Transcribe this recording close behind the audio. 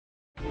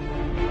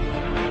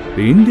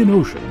The Indian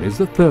Ocean is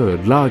the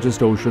third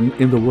largest ocean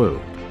in the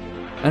world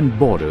and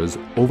borders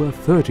over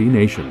 30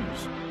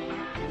 nations.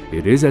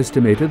 It is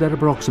estimated that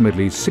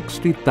approximately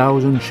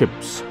 60,000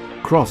 ships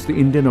cross the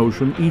Indian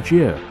Ocean each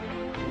year,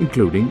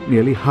 including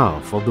nearly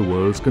half of the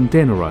world's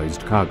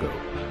containerized cargo.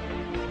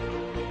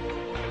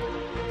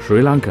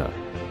 Sri Lanka,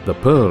 the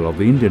pearl of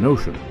the Indian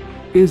Ocean,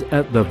 is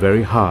at the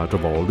very heart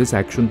of all this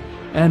action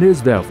and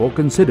is therefore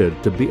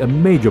considered to be a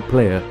major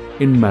player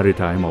in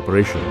maritime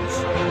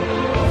operations.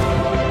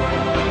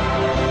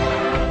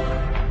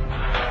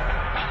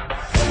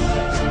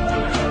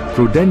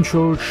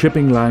 Prudential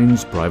Shipping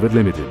Lines Private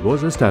Limited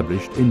was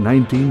established in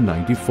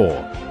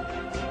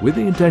 1994 with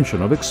the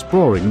intention of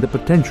exploring the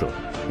potential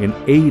in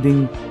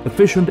aiding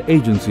efficient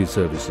agency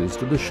services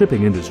to the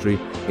shipping industry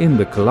in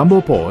the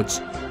Colombo ports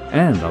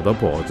and other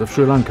ports of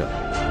Sri Lanka.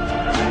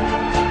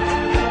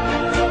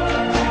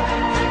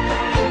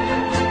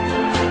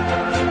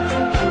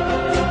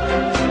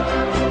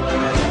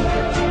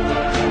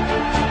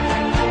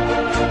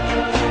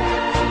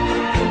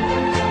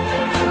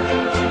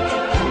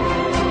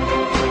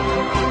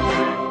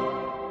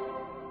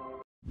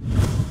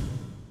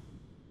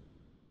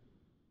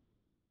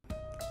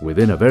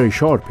 Within a very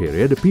short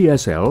period,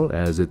 PSL,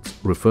 as it's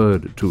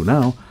referred to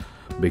now,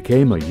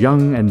 became a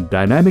young and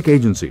dynamic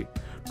agency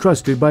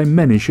trusted by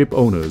many ship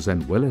owners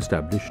and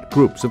well-established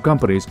groups of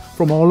companies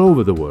from all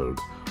over the world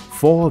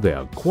for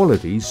their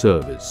quality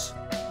service.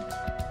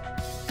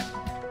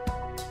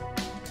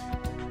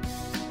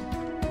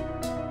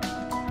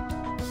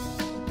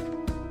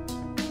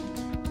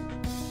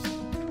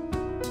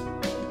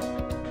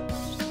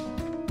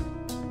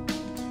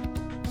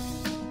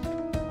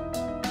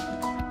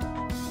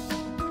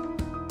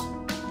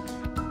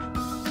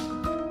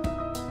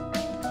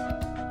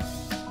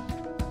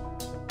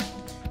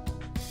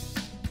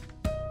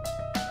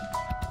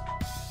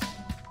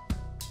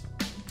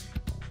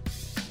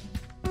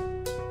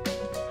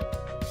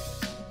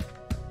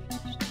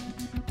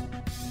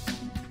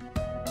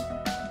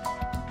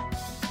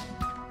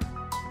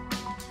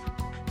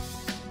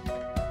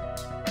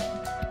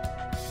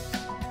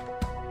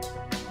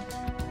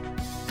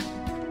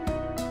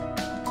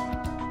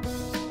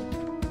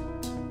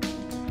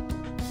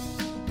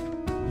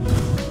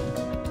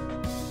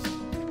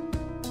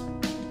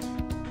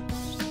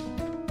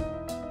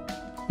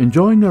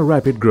 Enjoying a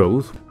rapid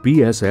growth,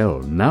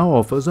 PSL now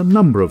offers a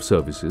number of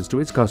services to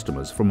its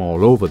customers from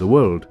all over the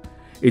world.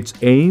 Its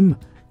aim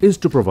is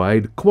to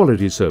provide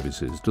quality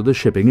services to the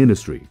shipping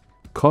industry,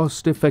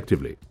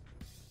 cost-effectively.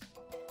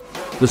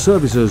 The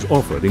services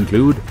offered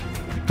include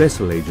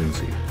vessel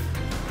agency,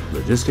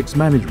 logistics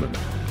management,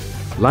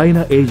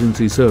 liner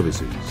agency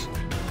services,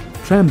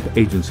 tramp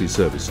agency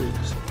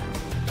services,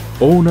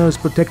 owners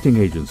protecting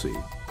agency,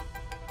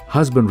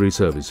 husbandry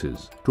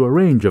services to a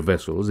range of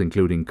vessels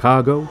including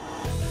cargo,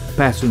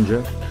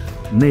 passenger,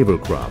 naval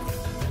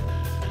craft,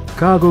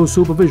 cargo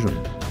supervision,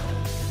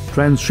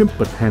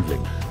 transshipment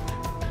handling,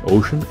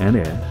 ocean and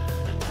air,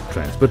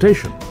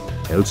 transportation,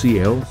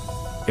 LCL,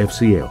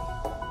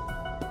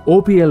 FCL,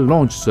 OPL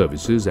launch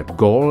services at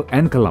Galle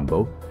and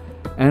Colombo,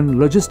 and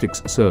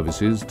logistics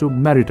services to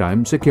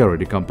maritime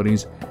security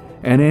companies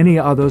and any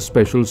other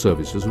special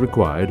services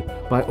required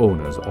by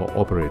owners or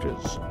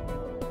operators.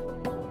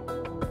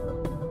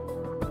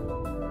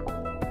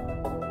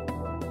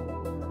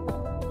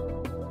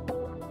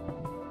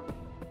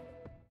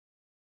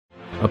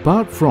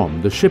 Apart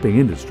from the shipping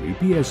industry,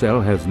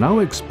 PSL has now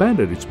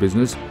expanded its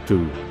business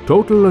to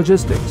total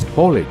logistics,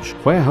 haulage,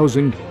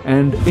 warehousing,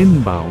 and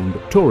inbound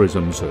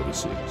tourism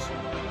services.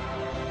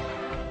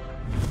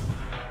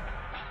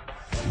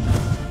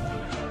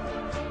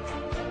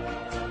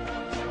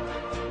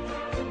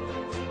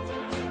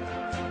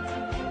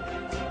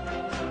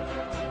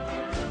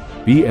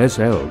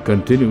 PSL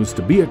continues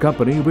to be a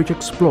company which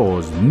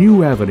explores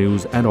new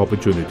avenues and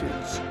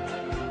opportunities.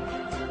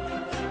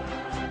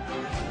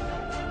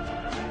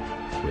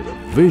 With a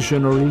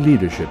visionary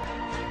leadership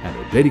and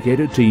a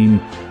dedicated team,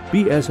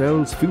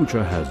 PSL's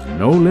future has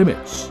no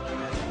limits.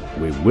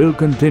 We will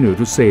continue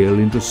to sail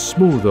into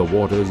smoother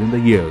waters in the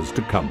years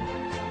to come.